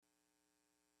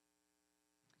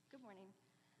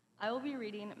I will be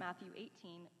reading Matthew 18,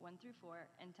 1 through 4,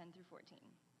 and 10 through 14.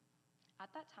 At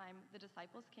that time, the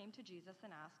disciples came to Jesus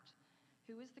and asked,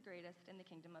 "Who is the greatest in the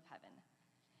kingdom of heaven?"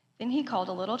 Then he called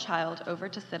a little child over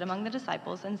to sit among the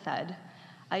disciples and said,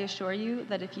 "I assure you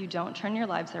that if you don't turn your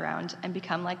lives around and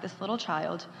become like this little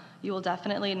child, you will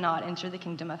definitely not enter the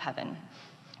kingdom of heaven.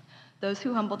 Those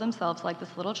who humble themselves like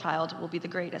this little child will be the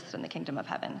greatest in the kingdom of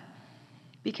heaven.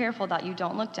 Be careful that you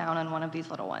don't look down on one of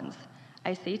these little ones.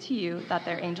 I say to you that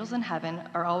their angels in heaven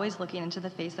are always looking into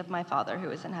the face of my Father who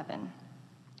is in heaven.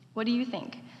 What do you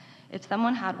think? If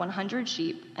someone had 100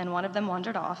 sheep and one of them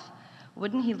wandered off,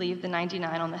 wouldn't he leave the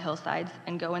 99 on the hillsides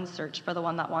and go and search for the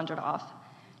one that wandered off?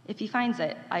 If he finds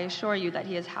it, I assure you that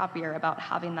he is happier about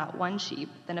having that one sheep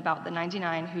than about the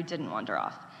 99 who didn't wander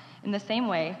off. In the same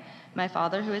way, my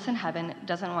Father who is in heaven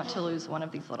doesn't want to lose one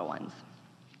of these little ones."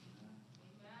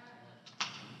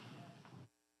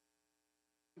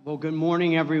 Well, good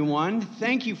morning, everyone.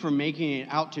 Thank you for making it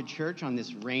out to church on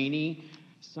this rainy,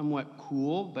 somewhat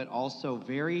cool, but also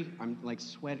I'm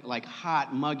like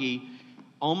hot, muggy,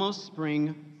 almost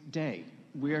spring day.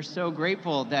 We are so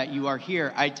grateful that you are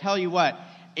here. I tell you what,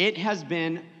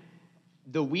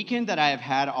 the weekend that I have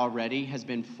had already has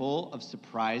been full of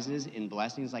surprises and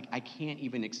blessings. Like, I can't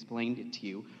even explain it to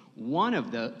you.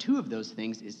 Two of those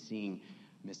things is seeing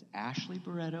Miss Ashley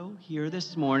Barretto here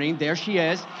this morning. There she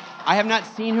is. I have not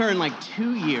seen her in like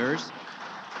 2 years.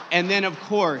 And then, of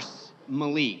course,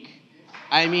 Malik.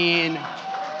 I mean,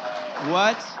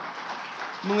 what?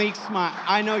 Malik, smile.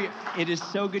 I know it is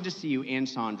so good to see you, and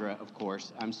Sandra, of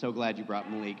course. I'm so glad you brought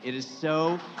Malik. It is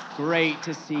so great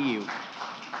to see you.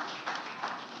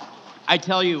 I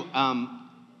tell you,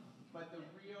 but the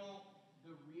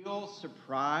real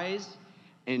surprise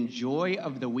and joy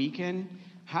of the weekend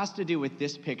has to do with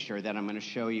this picture that I'm going to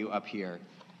show you up here.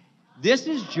 This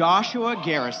is Joshua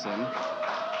Garrison,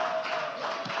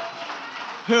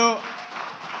 who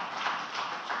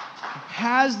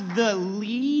has the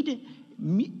lead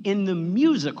in the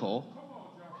musical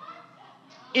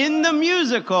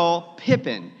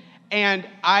Pippin. And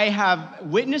I have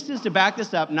witnesses to back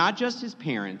this up, not just his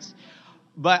parents,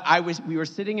 but we were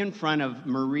sitting in front of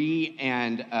Marie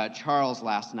and Charles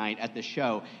last night at the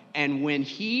show, and when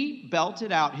he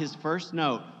belted out his first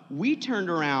note, we turned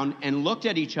around and looked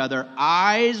at each other,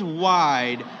 eyes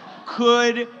wide,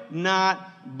 could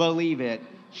not believe it.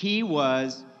 He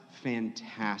was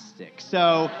fantastic.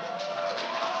 So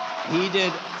he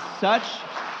did such...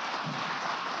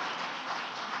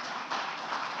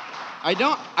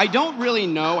 I don't really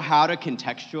know how to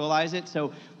contextualize it,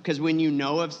 because when you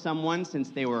know of someone since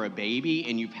they were a baby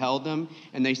and you've held them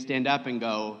and they stand up and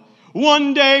go,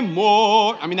 "One day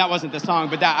more." I mean, that wasn't the song,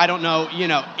 but I don't know,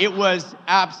 it was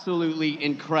absolutely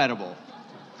incredible.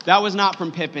 That was not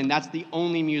from Pippin. That's the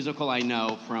only musical I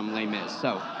know from Les Mis.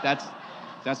 So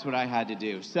that's what I had to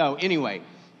do. So anyway,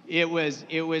 it was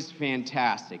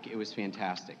fantastic. It was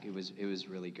fantastic. It was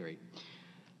really great.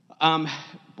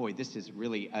 Boy, this is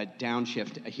really a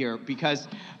downshift here because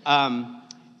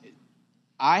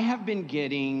I have been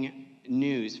getting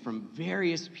news from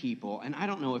various people, and I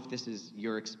don't know if this is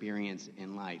your experience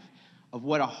in life, of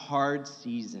what a hard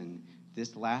season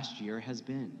this last year has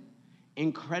been.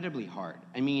 Incredibly hard.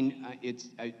 I mean, it's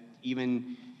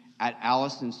even at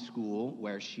Allison's school,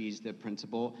 where she's the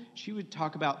principal, she would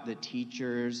talk about the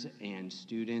teachers and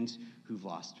students who've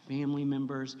lost family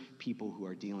members, people who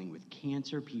are dealing with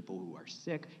cancer, people who are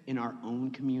sick. In our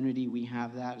own community, we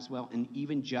have that as well. And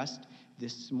even just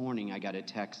this morning, I got a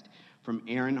text from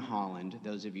Erin Holland.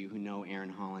 Those of you who know Erin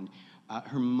Holland,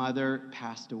 her mother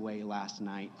passed away last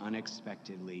night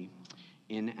unexpectedly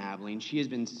in Abilene. She has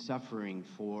been suffering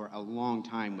for a long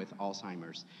time with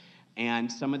Alzheimer's.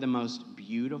 And some of the most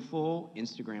beautiful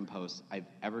Instagram posts I've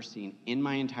ever seen in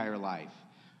my entire life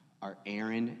are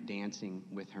Erin dancing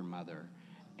with her mother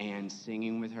and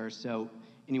singing with her. So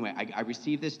anyway, I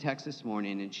received this text this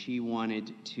morning, and she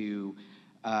wanted to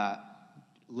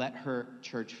let her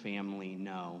church family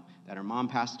know that her mom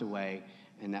passed away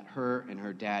and that her and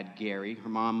her dad, Gary, her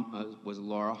mom was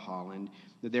Laura Holland,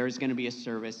 that there is going to be a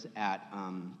service at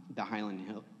the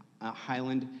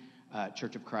Highland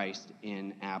Church of Christ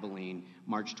in Abilene,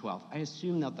 March 12th. I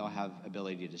assume that they'll have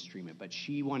ability to stream it, but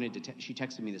she wanted to. She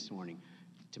texted me this morning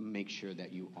to make sure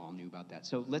that you all knew about that.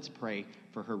 So let's pray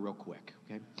for her real quick,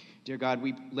 okay? Dear God,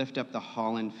 we lift up the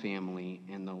Holland family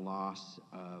and the loss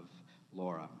of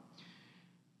Laura.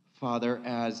 Father,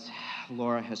 as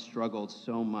Laura has struggled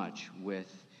so much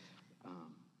with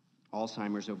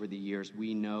Alzheimer's over the years,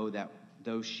 we know that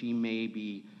though she may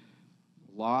be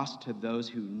lost to those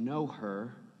who know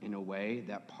her in a way,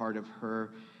 that part of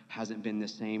her hasn't been the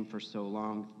same for so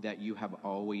long, that you have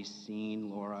always seen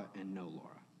Laura and know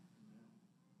Laura.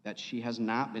 That she has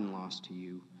not been lost to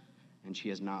you, and she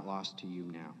has not lost to you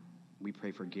now. We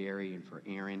pray for Gary and for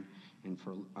Aaron and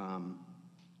for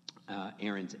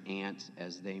Aaron's aunts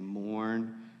as they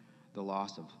mourn the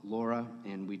loss of Laura,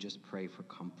 and we just pray for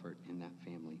comfort in that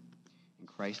family. In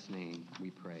Christ's name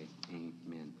we pray,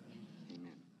 amen.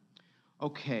 Amen.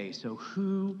 Okay, so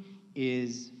who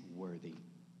is worthy?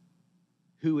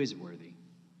 Who is worthy?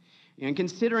 And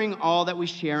considering all that we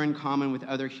share in common with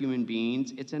other human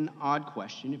beings, it's an odd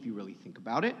question if you really think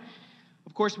about it.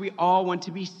 Of course, we all want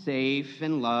to be safe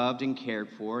and loved and cared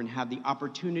for and have the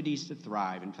opportunities to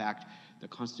thrive. In fact, the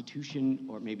Constitution,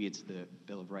 or maybe it's the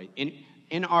Bill of Rights,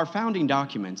 in our founding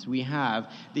documents, we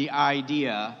have the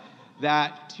idea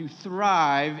that to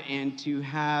thrive and to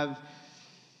have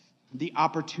the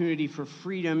opportunity for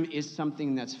freedom is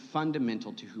something that's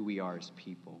fundamental to who we are as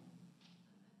people.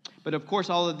 But of course,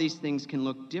 all of these things can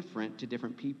look different to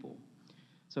different people.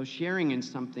 So sharing in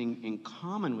something in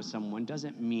common with someone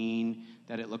doesn't mean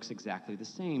that it looks exactly the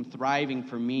same. Thriving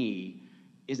for me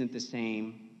isn't the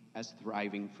same as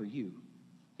thriving for you.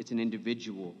 It's an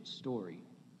individual story.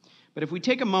 But if we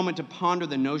take a moment to ponder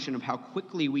the notion of how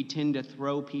quickly we tend to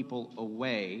throw people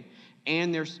away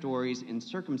and their stories and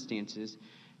circumstances,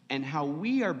 and how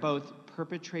we are both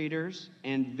perpetrators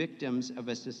and victims of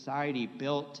a society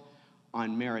built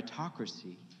on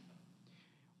meritocracy,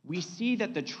 we see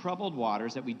that the troubled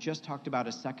waters that we just talked about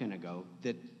a second ago,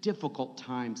 the difficult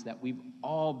times that we've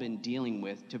all been dealing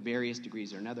with to various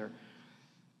degrees or another,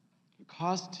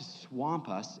 cause to swamp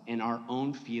us in our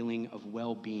own feeling of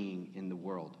well-being in the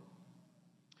world.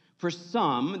 For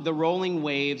some, the rolling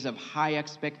waves of high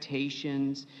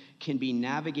expectations can be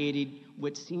navigated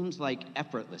what seems like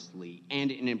effortlessly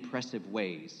and in impressive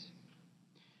ways.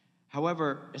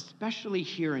 However, especially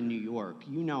here in New York,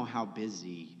 you know how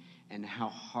busy and how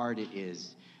hard it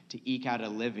is to eke out a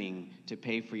living to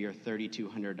pay for your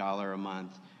 $3,200 a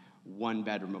month,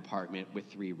 one-bedroom apartment with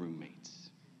 3 roommates.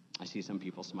 I see some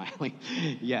people smiling.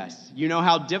 Yes, you know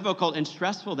how difficult and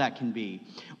stressful that can be.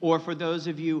 Or for those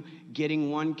of you getting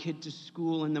one kid to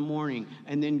school in the morning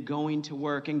and then going to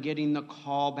work and getting the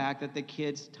call back that the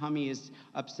kid's tummy is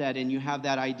upset, and you have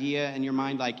that idea in your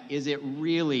mind like, is it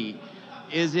really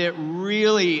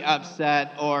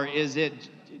upset, or is it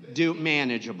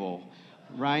manageable,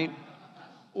 right?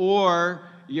 Or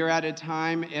you're at a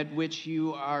time at which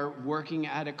you are working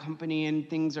at a company and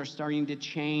things are starting to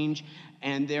change,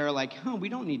 and they're like, we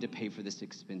don't need to pay for this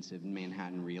expensive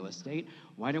Manhattan real estate.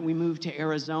 Why don't we move to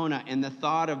Arizona? And the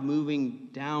thought of moving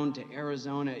down to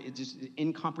Arizona is just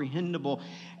incomprehensible.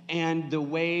 And the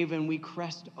wave, and we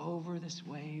crest over this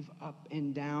wave up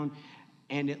and down,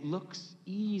 and it looks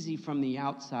easy from the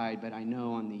outside, but I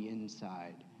know on the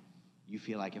inside, you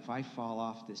feel like if I fall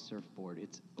off this surfboard,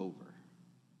 it's over.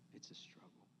 It's a struggle.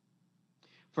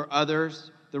 For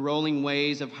others, the rolling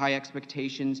waves of high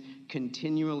expectations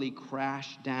continually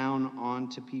crash down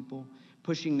onto people,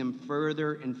 pushing them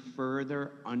further and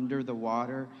further under the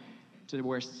water, to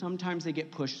where sometimes they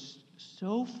get pushed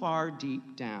so far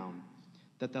deep down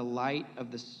that the light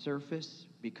of the surface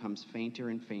becomes fainter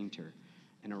and fainter,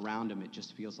 and around them it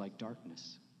just feels like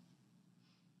darkness.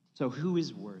 So who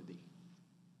is worthy?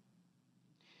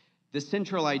 The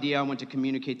central idea I want to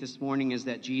communicate this morning is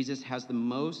that Jesus has the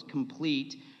most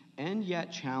complete and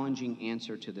yet challenging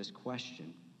answer to this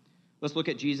question. Let's look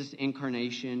at Jesus'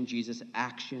 incarnation, Jesus'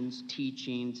 actions,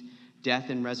 teachings, death,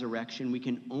 and resurrection. We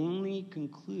can only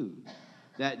conclude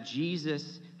that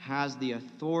Jesus has the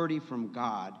authority from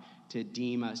God to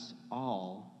deem us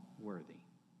all worthy.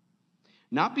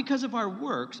 Not because of our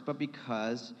works, but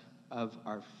because of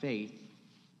our faith.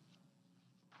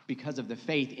 Because of the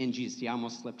faith in Jesus. See, I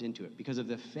almost slipped into it. Because of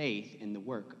the faith in the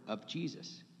work of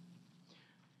Jesus.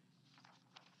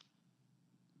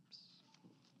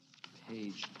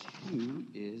 Page 2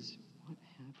 is, what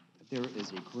happened? There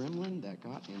is a gremlin that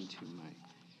got into my,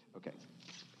 okay,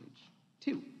 page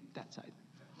 2, that side.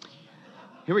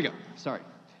 Here we go, sorry.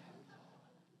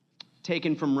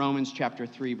 Taken from Romans chapter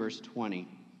 3, verse 20.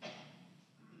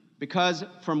 Because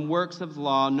from works of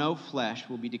law no flesh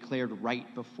will be declared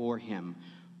right before him,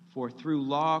 for through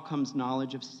law comes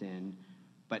knowledge of sin,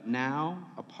 but now,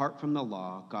 apart from the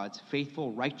law, God's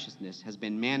faithful righteousness has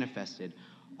been manifested.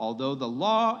 Although the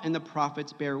law and the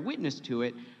prophets bear witness to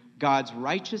it, God's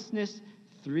righteousness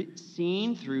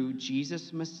seen through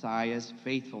Jesus Messiah's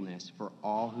faithfulness for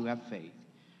all who have faith.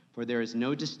 For there is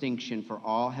no distinction, for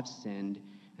all have sinned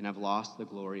and have lost the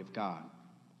glory of God.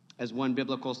 As one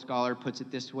biblical scholar puts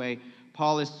it this way,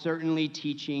 Paul is certainly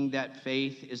teaching that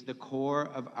faith is the core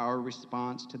of our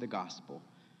response to the gospel,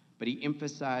 but he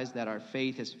emphasized that our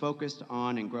faith is focused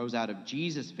on and grows out of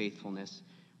Jesus' faithfulness,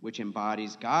 which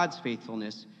embodies God's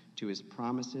faithfulness to his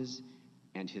promises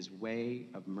and his way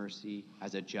of mercy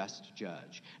as a just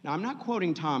judge. Now, I'm not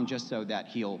quoting Tom just so that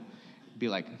he'll be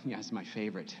like, yes, my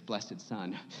favorite, blessed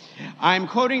son. I'm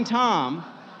quoting Tom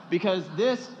because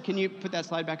can you put that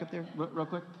slide back up there real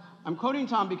quick? I'm quoting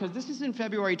Tom because this is in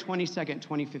February 22nd,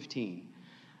 2015.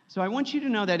 So I want you to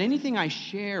know that anything I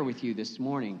share with you this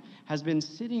morning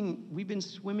we've been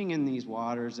swimming in these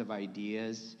waters of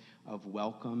ideas of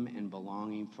welcome and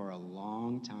belonging for a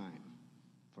long time.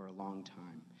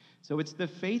 So it's the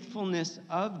faithfulness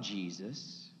of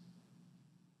Jesus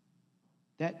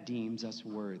that deems us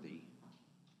worthy.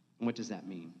 And what does that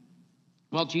mean?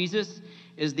 Well, Jesus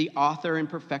is the author and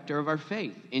perfecter of our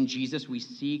faith. In Jesus we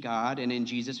see God, and in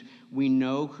Jesus we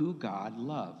know who God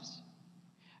loves.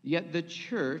 Yet the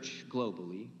church,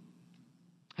 globally,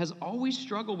 has always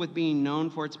struggled with being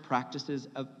known for its practices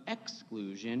of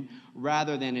exclusion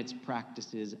rather than its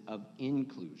practices of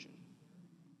inclusion.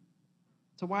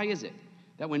 So why is it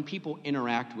that when people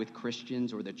interact with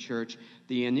Christians or the church,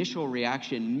 the initial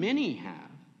reaction many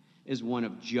have is one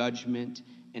of judgment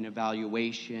and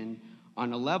evaluation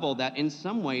on a level that in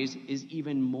some ways is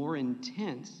even more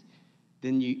intense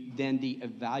than the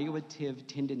evaluative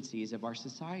tendencies of our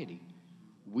society?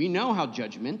 We know how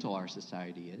judgmental our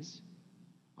society is.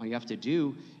 All you have to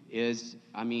do is,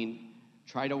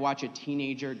 try to watch a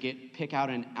teenager pick out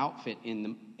an outfit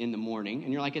in the morning,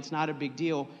 and you're like, it's not a big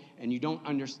deal, and you don't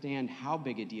understand how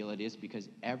big a deal it is because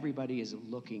everybody is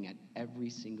looking at every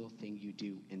single thing you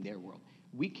do in their world.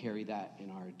 We carry that in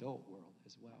our adult world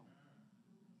as well.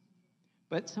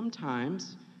 But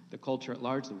sometimes the culture at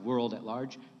large, the world at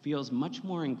large, feels much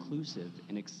more inclusive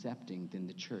and accepting than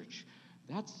the church.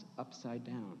 That's upside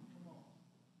down.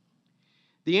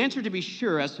 The answer, to be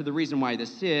sure, as to the reason why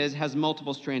this has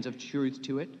multiple strands of truth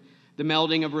to it. The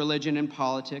melding of religion and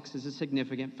politics is a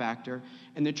significant factor,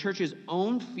 and the church's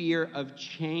own fear of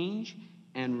change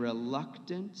and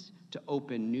reluctance to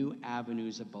open new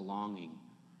avenues of belonging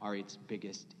are its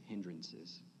biggest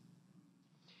hindrances.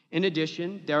 In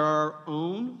addition, there are our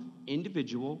own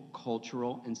individual,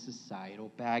 cultural, and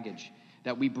societal baggage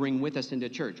that we bring with us into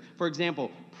church. For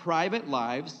example, private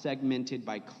lives segmented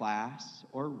by class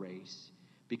or race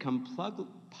become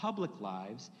public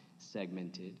lives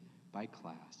segmented by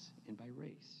class and by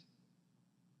race.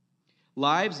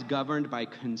 Lives governed by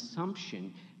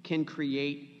consumption can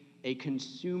create a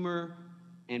consumer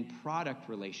and product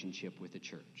relationship with the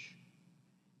church.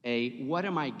 What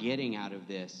am I getting out of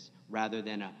this rather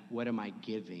than what am I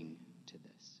giving to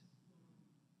this?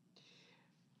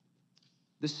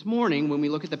 This morning, when we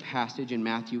look at the passage in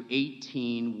Matthew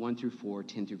 18, 1 through 4,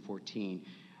 10 through 14,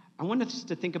 I want us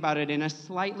to think about it in a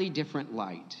slightly different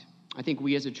light. I think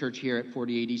we as a church here at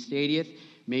 4080 Stadieth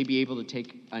may be able to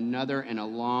take another and a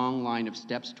long line of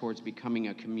steps towards becoming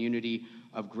a community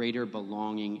of greater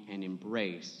belonging and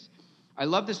embrace. I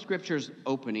love the scripture's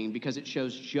opening because it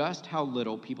shows just how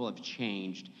little people have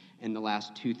changed in the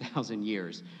last 2,000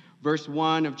 years. Verse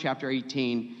 1 of chapter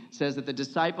 18 says that the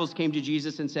disciples came to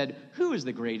Jesus and said, "Who is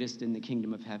the greatest in the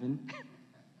kingdom of heaven?"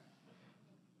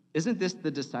 Isn't this the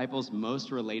disciples' most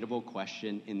relatable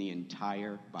question in the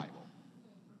entire Bible?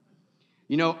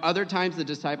 You know, other times the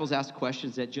disciples ask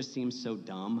questions that just seem so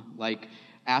dumb, like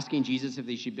asking Jesus if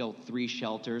they should build 3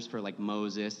 shelters for like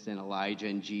Moses and Elijah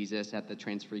and Jesus at the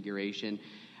Transfiguration.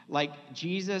 Like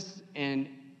Jesus and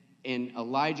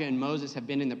Elijah and Moses have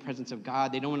been in the presence of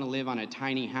God. They don't want to live on a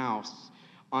tiny house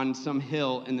on some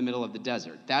hill in the middle of the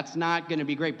desert. That's not going to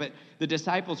be great. But the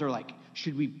disciples are like,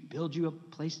 should we build you a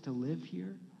place to live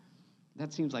here?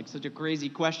 That seems like such a crazy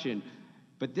question.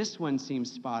 But this one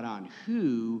seems spot on.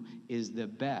 Who is the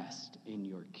best in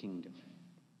your kingdom?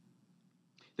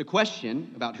 The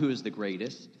question about who is the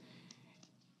greatest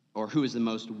or who is the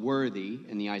most worthy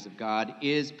in the eyes of God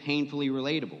is painfully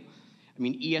relatable. I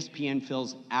mean, ESPN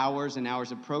fills hours and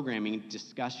hours of programming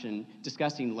discussing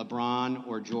LeBron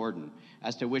or Jordan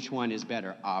as to which one is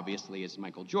better. Obviously, it's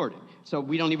Michael Jordan. So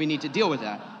we don't even need to deal with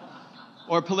that.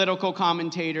 Or political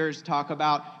commentators talk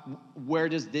about where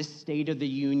does this State of the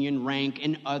Union rank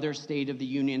and other State of the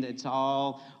Union. It's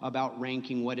all about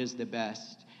ranking what is the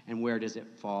best and where does it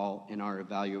fall in our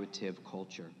evaluative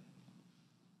culture.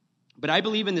 But I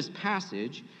believe in this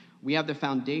passage, we have the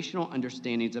foundational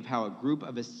understandings of how a group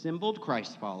of assembled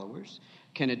Christ followers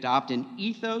can adopt an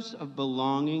ethos of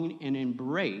belonging and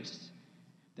embrace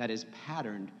that is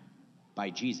patterned by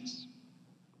Jesus.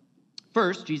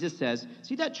 First, Jesus says,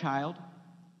 see that child?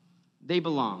 They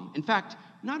belong. In fact,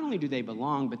 not only do they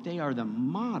belong, but they are the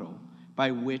model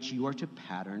by which you are to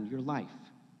pattern your life.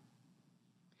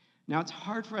 Now, it's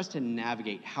hard for us to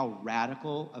navigate how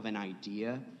radical of an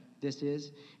idea this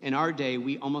is. In our day,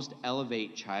 we almost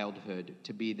elevate childhood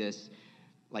to be this,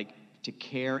 like, to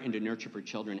care and to nurture for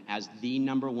children as the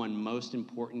number one most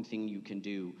important thing you can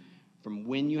do from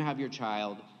when you have your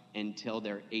child until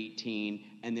they're 18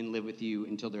 and then live with you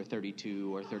until they're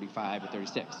 32 or 35 or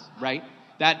 36, right?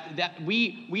 That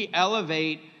we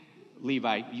elevate.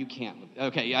 Levi, you can't live.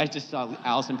 Okay, I just saw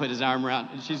Allison put his arm around,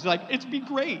 and she's like, it'd be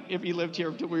great if he lived here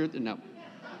until we were, no.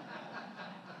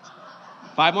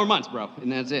 5 more months, bro,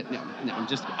 and that's it. No,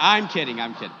 I'm kidding.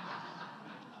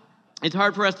 It's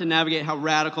hard for us to navigate how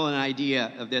radical an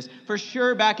idea of this. For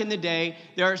sure, back in the day,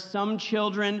 there are some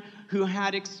children who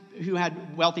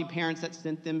had wealthy parents that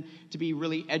sent them to be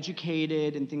really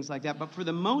educated and things like that. But for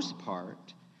the most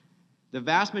part, the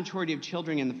vast majority of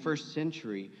children in the first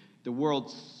century, the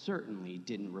world certainly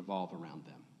didn't revolve around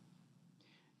them.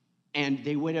 And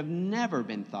they would have never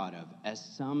been thought of as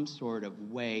some sort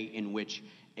of way in which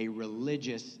a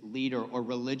religious leader or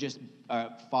religious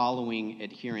following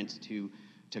adherents to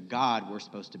God were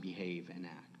supposed to behave and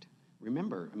act.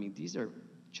 Remember, these are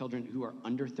children who are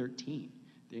under 13.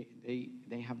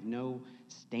 They have no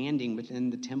standing within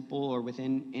the temple or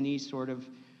within any sort of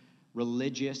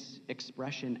religious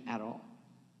expression at all.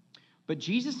 But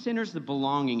Jesus centers the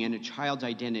belonging in a child's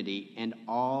identity and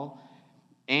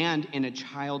in a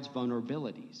child's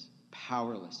vulnerabilities,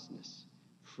 powerlessness,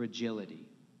 fragility.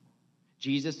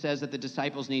 Jesus says that the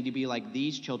disciples need to be like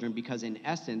these children because in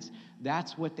essence,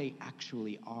 that's what they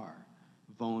actually are,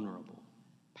 vulnerable,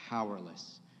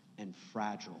 powerless, and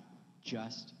fragile,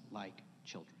 just like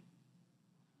children.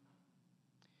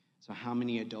 So how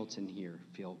many adults in here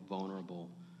feel vulnerable,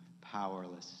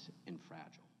 powerless, and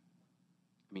fragile?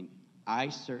 I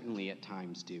certainly at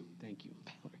times do. Thank you,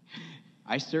 Valerie.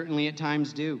 I certainly at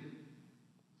times do.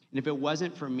 And if it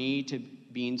wasn't for me to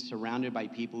being surrounded by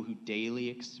people who daily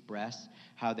express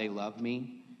how they love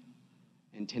me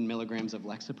and 10 milligrams of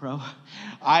Lexapro,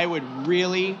 I would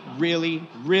really, really,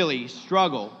 really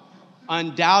struggle,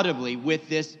 undoubtedly, with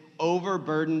this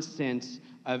overburdened sense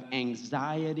of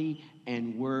anxiety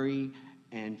and worry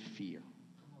and fear.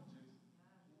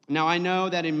 Now, I know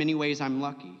that in many ways I'm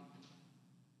lucky,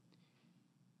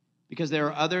 because there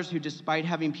are others who, despite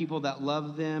having people that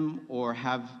love them or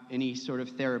have any sort of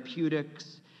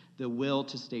therapeutics, the will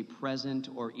to stay present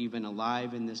or even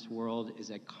alive in this world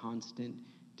is a constant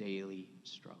daily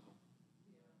struggle.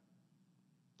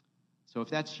 So if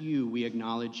that's you, we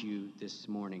acknowledge you this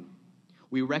morning.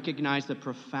 We recognize the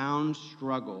profound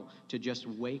struggle to just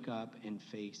wake up and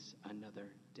face another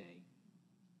day.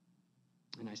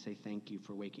 And I say thank you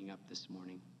for waking up this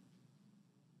morning.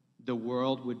 The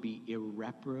world would be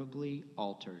irreparably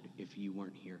altered if you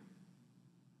weren't here.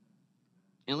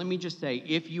 And let me just say,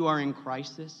 if you are in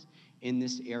crisis in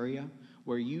this area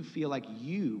where you feel like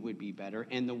you would be better,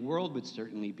 and the world would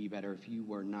certainly be better if you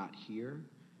were not here,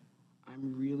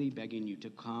 I'm really begging you to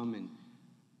come, and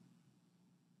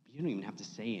you don't even have to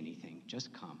say anything.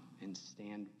 Just come and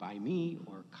stand by me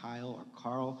or Kyle or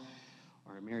Carl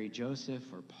or Mary Joseph,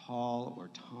 or Paul, or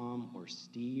Tom, or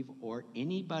Steve, or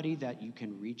anybody that you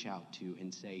can reach out to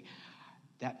and say,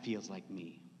 that feels like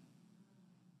me.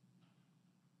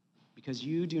 Because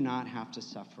you do not have to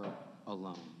suffer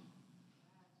alone.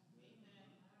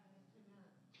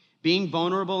 Being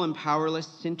vulnerable and powerless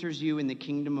centers you in the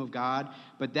kingdom of God,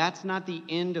 but that's not the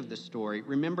end of the story.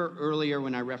 Remember earlier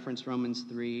when I referenced Romans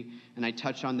 3, and I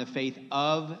touched on the faith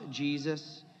of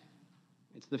Jesus?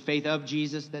 It's the faith of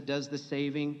Jesus that does the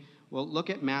saving. Well, look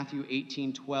at Matthew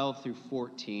 18:12 through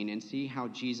 14 and see how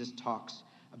Jesus talks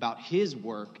about his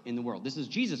work in the world. This is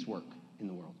Jesus' work in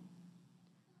the world.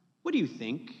 What do you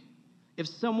think? If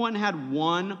someone had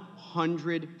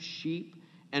 100 sheep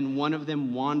and one of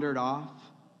them wandered off,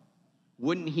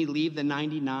 wouldn't he leave the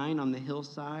 99 on the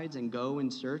hillsides and go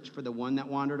and search for the one that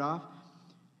wandered off?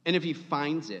 And if he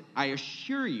finds it, I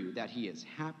assure you that he is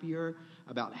happier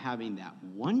about having that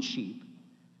one sheep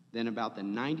than about the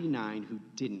 99 who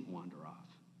didn't wander off.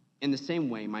 In the same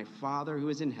way, my Father who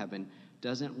is in heaven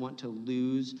doesn't want to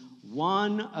lose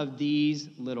one of these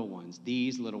little ones.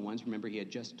 These little ones, remember, he had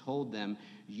just told them,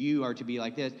 you are to be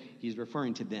like this. He's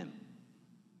referring to them.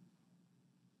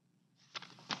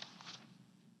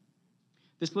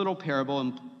 This little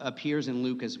parable appears in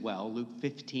Luke as well, Luke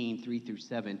 15, 3 through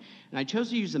 7. And I chose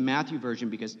to use the Matthew version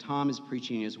because Tom is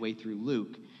preaching his way through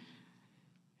Luke.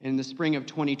 In the spring of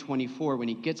 2024, when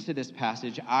he gets to this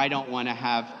passage, I don't want to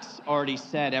have already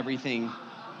said everything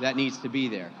that needs to be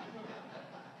there.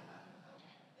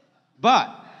 But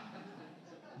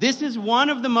this is one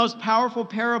of the most powerful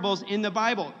parables in the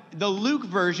Bible. The Luke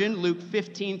version, Luke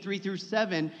 15, 3 through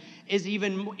 7,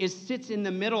 sits in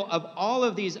the middle of all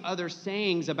of these other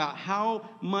sayings about how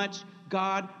much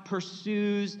God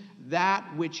pursues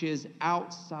that which is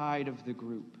outside of the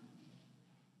group.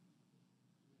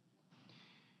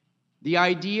 The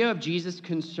idea of Jesus'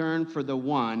 concern for the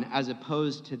one as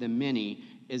opposed to the many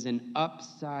is an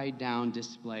upside-down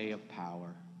display of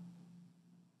power.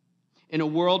 In a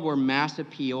world where mass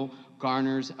appeal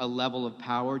garners a level of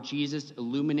power, Jesus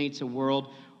illuminates a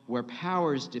world where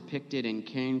power is depicted in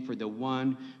caring for the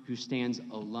one who stands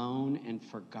alone and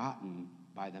forgotten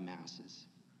by the masses.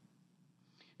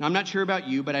 Now, I'm not sure about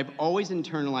you, but I've always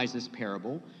internalized this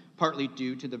parable, partly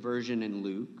due to the version in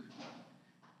Luke.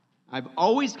 I've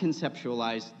always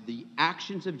conceptualized the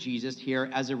actions of Jesus here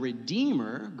as a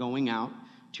redeemer going out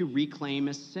to reclaim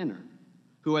a sinner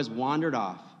who has wandered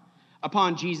off.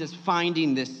 Upon Jesus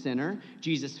finding this sinner,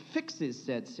 Jesus fixes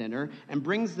said sinner and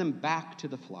brings them back to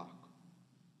the flock.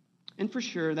 And for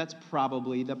sure, that's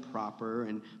probably the proper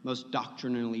and most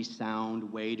doctrinally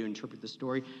sound way to interpret the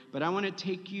story. But I want to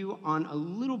take you on a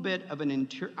little bit of I'm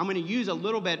going to use a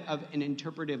little bit of an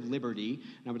interpretive liberty,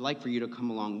 and I would like for you to come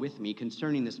along with me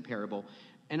concerning this parable.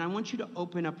 And I want you to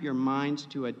open up your minds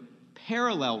to a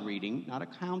parallel reading, not a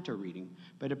counter reading,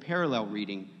 but a parallel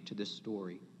reading to this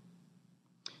story.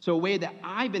 So a way that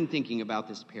I've been thinking about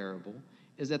this parable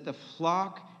is that the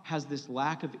flock has this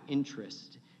lack of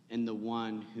interest in the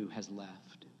one who has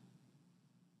left.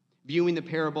 Viewing the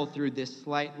parable through this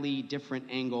slightly different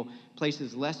angle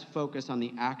places less focus on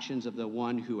the actions of the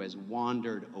one who has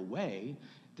wandered away,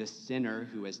 the sinner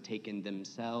who has taken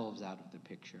themselves out of the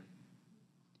picture,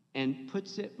 and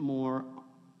puts it more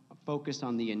focus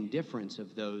on the indifference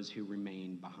of those who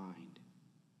remain behind.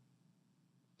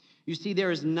 You see,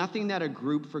 there is nothing that a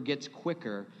group forgets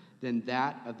quicker than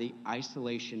that of the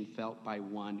isolation felt by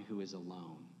one who is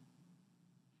alone.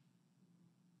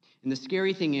 And the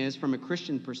scary thing is, from a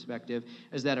Christian perspective,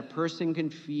 is that a person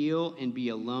can feel and be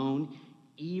alone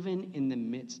even in the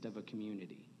midst of a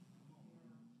community.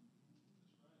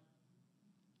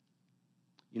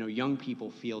 You know, young people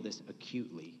feel this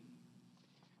acutely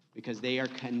because they are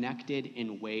connected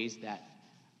in ways that,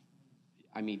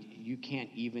 we can't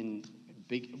even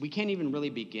really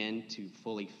begin to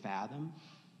fully fathom.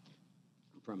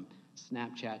 From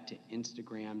Snapchat to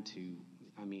Instagram to,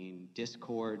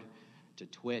 Discord, to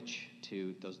Twitch,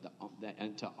 to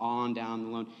on down the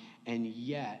line. And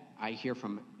yet, I hear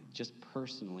from, just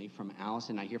personally, from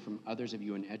Allison, I hear from others of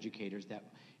you and educators that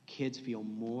kids feel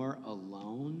more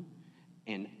alone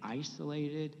and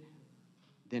isolated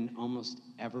than almost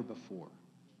ever before.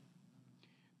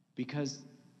 Because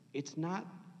it's not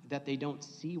that they don't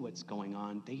see what's going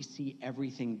on, they see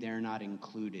everything they're not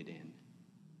included in.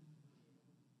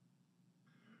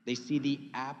 They see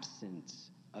the absence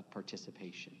of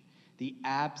participation, the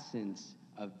absence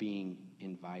of being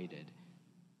invited,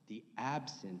 the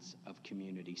absence of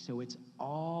community. So it's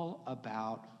all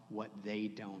about what they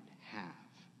don't have.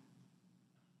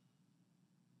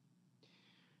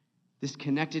 This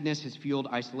connectedness has fueled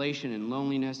isolation and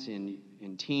loneliness in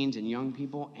teens and young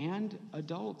people and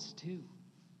adults too.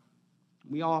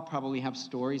 We all probably have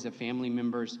stories of family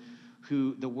members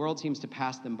who the world seems to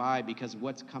pass them by because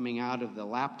what's coming out of the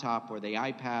laptop or the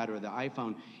iPad or the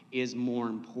iPhone is more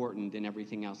important than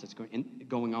everything else that's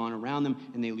going on around them,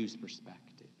 and they lose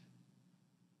perspective.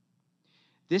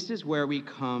 This is where we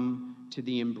come to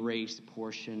the embrace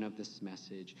portion of this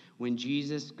message, when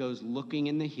Jesus goes looking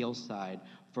in the hillside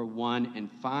for one and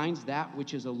finds that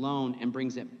which is alone and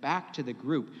brings it back to the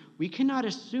group. We cannot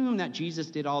assume that Jesus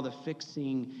did all the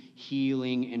fixing,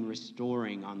 healing, and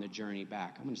restoring on the journey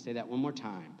back. I'm going to say that one more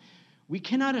time. We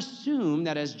cannot assume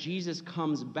that as Jesus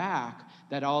comes back,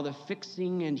 that all the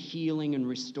fixing and healing and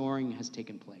restoring has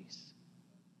taken place.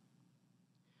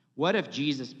 What if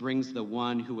Jesus brings the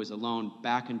one who was alone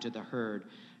back into the herd,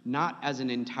 not as an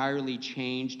entirely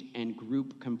changed and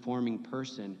group-conforming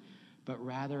person, but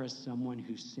rather as someone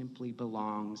who simply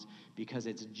belongs because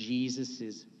it's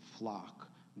Jesus' flock,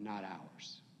 not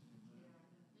ours?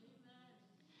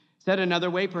 Said another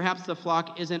way, perhaps the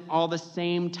flock isn't all the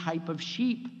same type of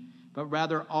sheep, but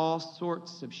rather all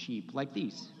sorts of sheep, like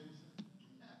these.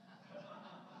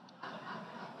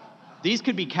 These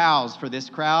could be cows for this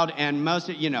crowd, and most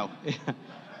of,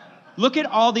 Look at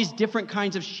all these different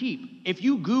kinds of sheep. If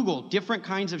you Google different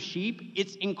kinds of sheep,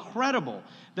 it's incredible,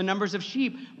 the numbers of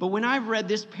sheep. But when I've read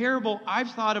this parable,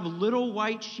 I've thought of little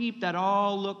white sheep that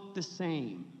all look the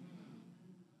same.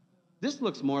 This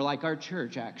looks more like our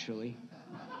church, actually.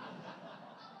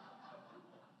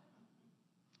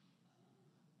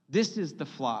 This is the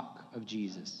flock of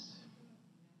Jesus.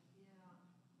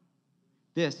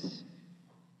 This,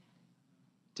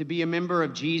 To be a member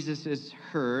of Jesus'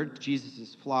 herd,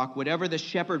 Jesus' flock, whatever the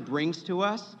shepherd brings to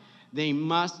us, they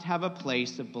must have a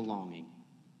place of belonging.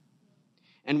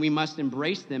 And we must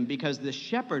embrace them because the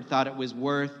shepherd thought it was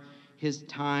worth his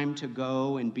time to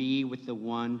go and be with the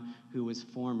one who was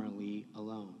formerly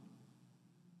alone.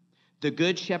 The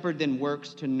good shepherd then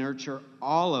works to nurture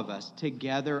all of us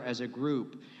together as a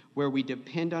group where we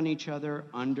depend on each other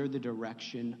under the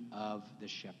direction of the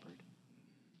shepherd.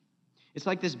 It's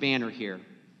like this banner here.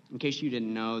 In case you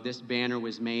didn't know, this banner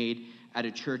was made at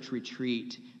a church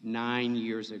retreat 9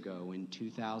 years ago in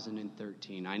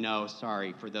 2013. I know,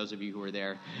 sorry for those of you who were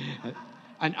there.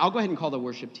 And I'll go ahead and call the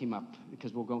worship team up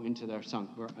because we'll go into their song.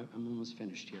 I'm almost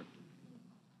finished here.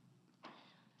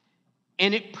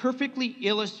 And it perfectly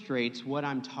illustrates what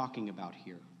I'm talking about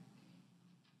here.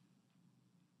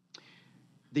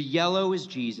 The yellow is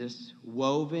Jesus,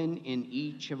 woven in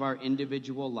each of our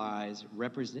individual lives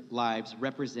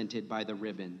represented by the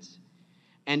ribbons.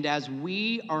 And as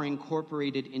we are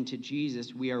incorporated into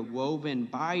Jesus, we are woven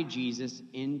by Jesus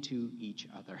into each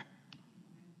other.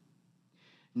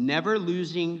 Never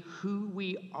losing who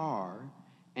we are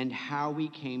and how we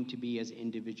came to be as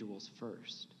individuals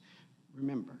first.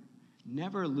 Remember,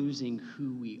 never losing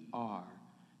who we are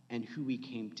and who we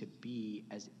came to be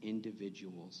as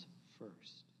individuals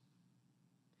first.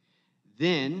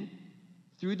 Then,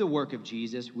 through the work of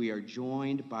Jesus, we are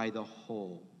joined by the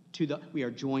whole. We are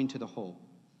joined to the whole.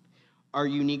 Our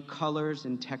unique colors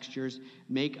and textures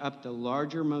make up the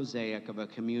larger mosaic of a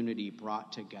community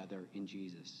brought together in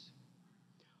Jesus.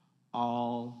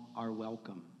 All are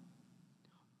welcome.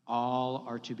 All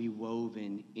are to be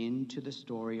woven into the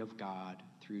story of God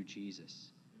through Jesus.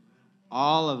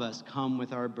 All of us come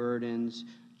with our burdens,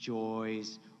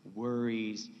 joys,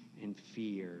 worries, and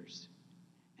fears,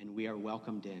 and we are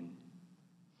welcomed in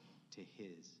to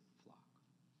his